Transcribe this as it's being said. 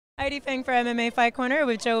Heidi Feng for MMA Fight Corner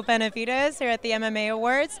with Joe Benavidez here at the MMA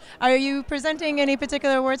Awards. Are you presenting any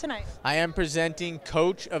particular award tonight? I am presenting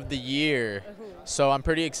Coach of the Year, so I'm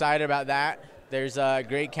pretty excited about that. There's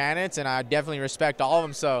great candidates, and I definitely respect all of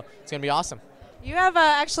them, so it's going to be awesome. You have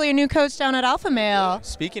actually a new coach down at Alpha Male.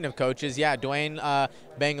 Speaking of coaches, yeah, Dwayne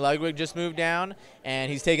Bang Ludwig just moved down,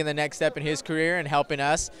 and he's taking the next step in his career and helping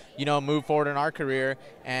us, move forward in our career.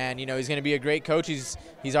 And he's going to be a great coach. He's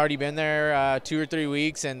already been there 2 or 3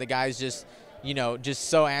 weeks, and the guy's just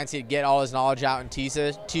so antsy to get all his knowledge out and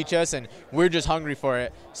teach us, and we're just hungry for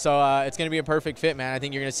it. So it's going to be a perfect fit, man. I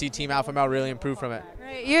think you're going to see Team Alpha Male really improve from it.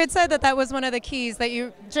 Right. You had said that was one of the keys that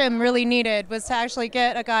Jim really needed, was to actually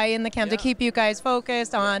get a guy in the camp to keep you guys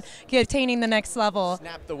focused on attaining the next level.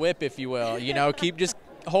 Snap the whip, if you will. Just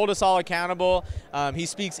hold us all accountable. He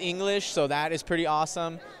speaks English, so that is pretty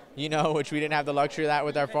awesome. Which we didn't have the luxury of that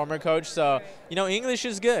with our former coach. So, English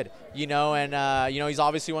is good, and, he's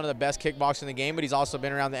obviously one of the best kickboxers in the game, but he's also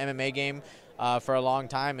been around the MMA game for a long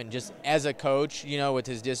time. And just as a coach, with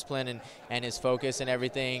his discipline and his focus and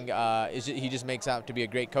everything, he just makes out to be a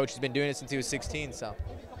great coach. He's been doing it since he was 16, so.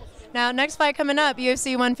 Now, next fight coming up,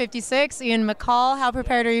 UFC 156, Ian McCall. How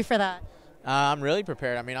prepared are you for that? I'm really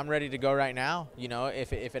prepared. I mean, I'm ready to go right now,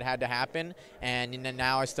 if it had to happen. And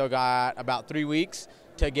now I still got about 3 weeks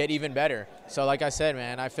to get even better. So like I said,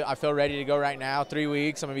 man, I feel ready to go right now. 3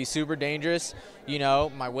 weeks, I'm gonna be super dangerous.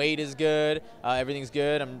 My weight is good, everything's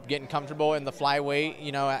good. I'm getting comfortable in the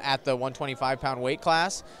flyweight, at the 125-pound weight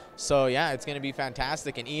class. So yeah, it's gonna be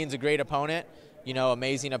fantastic. And Ian's a great opponent,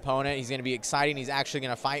 amazing opponent. He's gonna be exciting. He's actually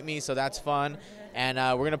gonna fight me, so that's fun. And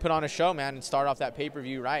we're gonna put on a show, man, and start off that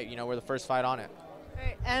pay-per-view right. We're the first fight on it.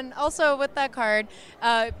 Right. And also with that card,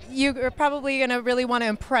 you're probably going to really want to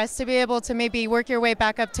impress to be able to maybe work your way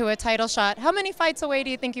back up to a title shot. How many fights away do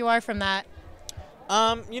you think you are from that?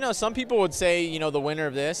 Some people would say, the winner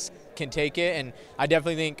of this can take it, and I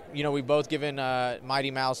definitely think, we've both given Mighty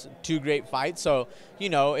Mouse 2 great fights, so,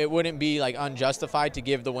 it wouldn't be like unjustified to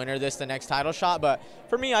give the winner of this the next title shot. But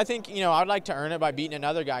for me, I think, I'd like to earn it by beating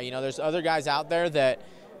another guy. There's other guys out there that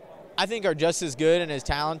I think are just as good and as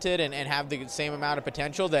talented and have the same amount of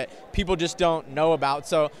potential that people just don't know about.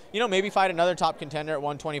 So, maybe fight another top contender at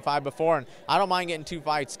 125 before. And I don't mind getting 2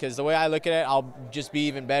 fights, because the way I look at it, I'll just be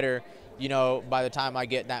even better, by the time I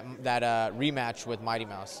get that rematch with Mighty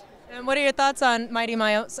Mouse. And what are your thoughts on Mighty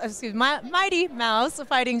Mouse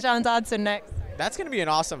fighting John Dodson next? That's going to be an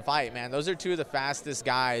awesome fight, man. Those are 2 of the fastest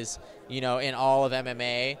guys, in all of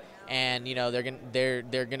MMA. And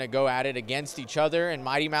they're gonna go at it against each other. And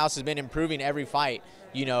Mighty Mouse has been improving every fight.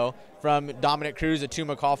 From Dominic Cruz to 2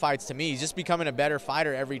 McCall fights to me, he's just becoming a better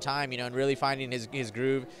fighter every time. And really finding his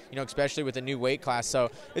groove. Especially with the new weight class.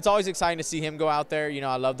 So it's always exciting to see him go out there.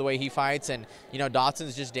 I love the way he fights, and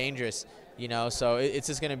Dodson's just dangerous. So it's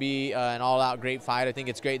just going to be an all-out great fight. I think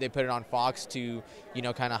it's great they put it on Fox to,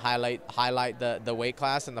 kind of highlight the weight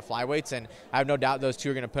class and the flyweights. And I have no doubt those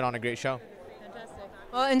 2 are going to put on a great show.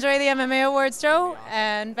 Well, enjoy the MMA Awards, Joe,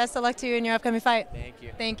 and best of luck to you in your upcoming fight. Thank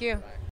you. Thank you.